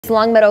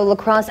Longmeadow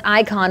lacrosse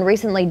icon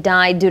recently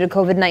died due to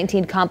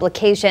COVID-19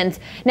 complications.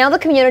 Now the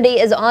community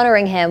is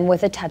honoring him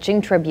with a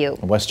touching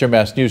tribute. Western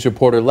Mass News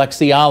reporter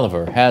Lexi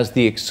Oliver has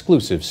the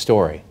exclusive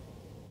story.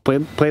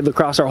 Played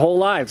lacrosse our whole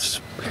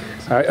lives.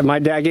 My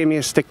dad gave me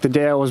a stick the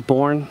day I was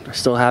born. I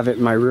still have it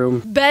in my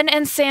room. Ben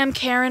and Sam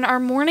Caron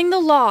are mourning the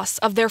loss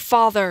of their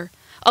father.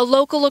 A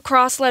local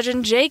lacrosse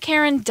legend, Jay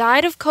Caron,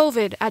 died of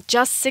COVID at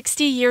just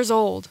 60 years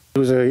old. He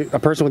was a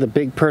person with a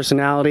big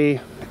personality,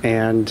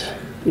 and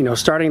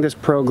starting this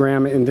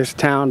program in this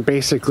town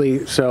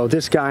basically so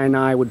this guy and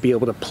I would be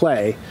able to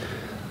play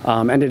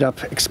ended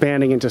up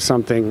expanding into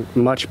something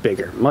much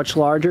bigger, much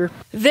larger.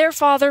 Their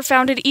father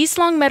founded East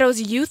Longmeadow's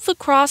youth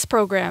lacrosse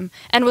program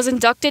and was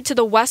inducted to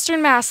the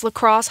Western Mass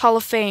Lacrosse Hall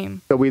of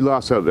Fame. We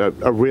lost a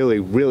really,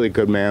 really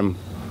good man.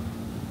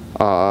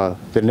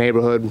 The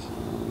neighborhood,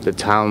 the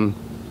town,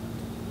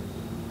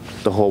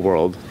 the whole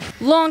world.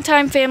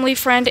 Longtime family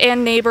friend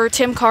and neighbor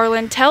Tim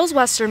Carlin tells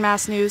Western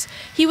Mass News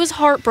he was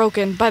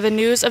heartbroken by the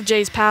news of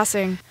Jay's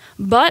passing,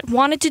 but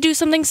wanted to do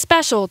something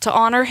special to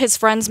honor his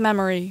friend's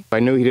memory. I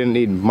knew he didn't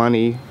need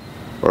money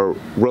or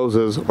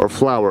roses or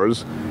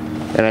flowers,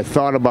 and I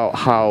thought about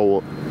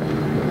how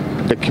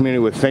the community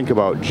would think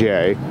about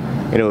Jay,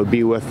 and it would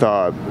be with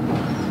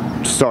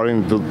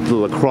starting the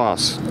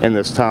lacrosse in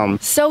this town.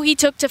 So he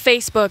took to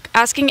Facebook,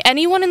 asking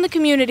anyone in the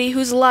community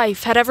whose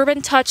life had ever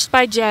been touched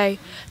by Jay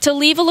to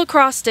leave a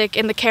lacrosse stick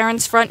in the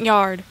Caron's front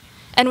yard.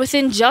 And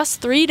within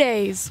just 3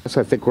 days, So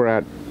I think we're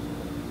at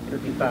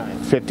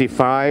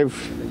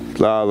 55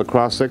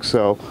 lacrosse sticks,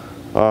 so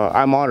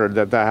I'm honored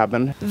that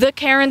happened. the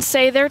Carons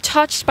say they're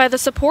touched by the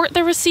support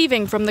they're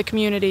receiving from the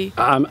community.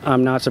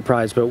 I'm not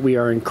surprised, but we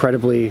are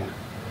incredibly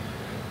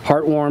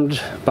heartwarmed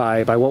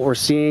by what we're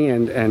seeing,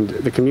 and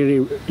the community,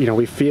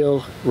 we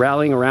feel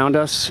rallying around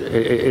us. It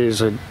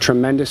is a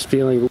tremendous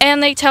feeling.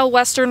 And they tell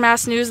Western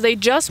Mass News they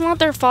just want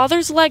their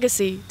father's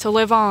legacy to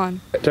live on.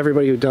 To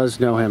everybody who does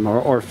know him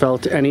or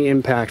felt any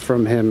impact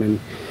from him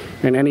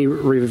in any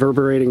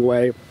reverberating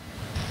way,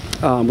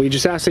 we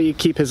just ask that you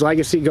keep his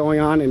legacy going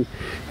on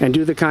and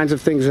do the kinds of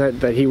things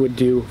that he would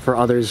do for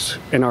others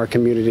in our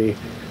community.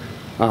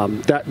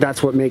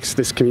 That's what makes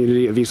this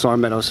community of East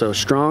Longmeadow so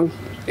strong,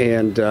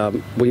 and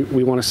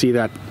we want to see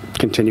that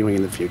continuing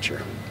in the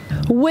future.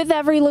 With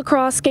every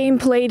lacrosse game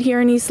played here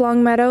in East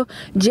Longmeadow,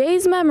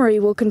 Jay's memory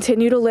will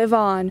continue to live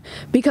on,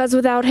 because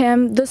without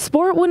him, the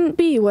sport wouldn't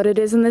be what it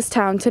is in this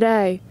town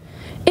today.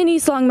 In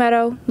East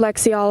Longmeadow,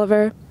 Lexi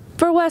Oliver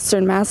for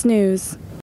Western Mass News.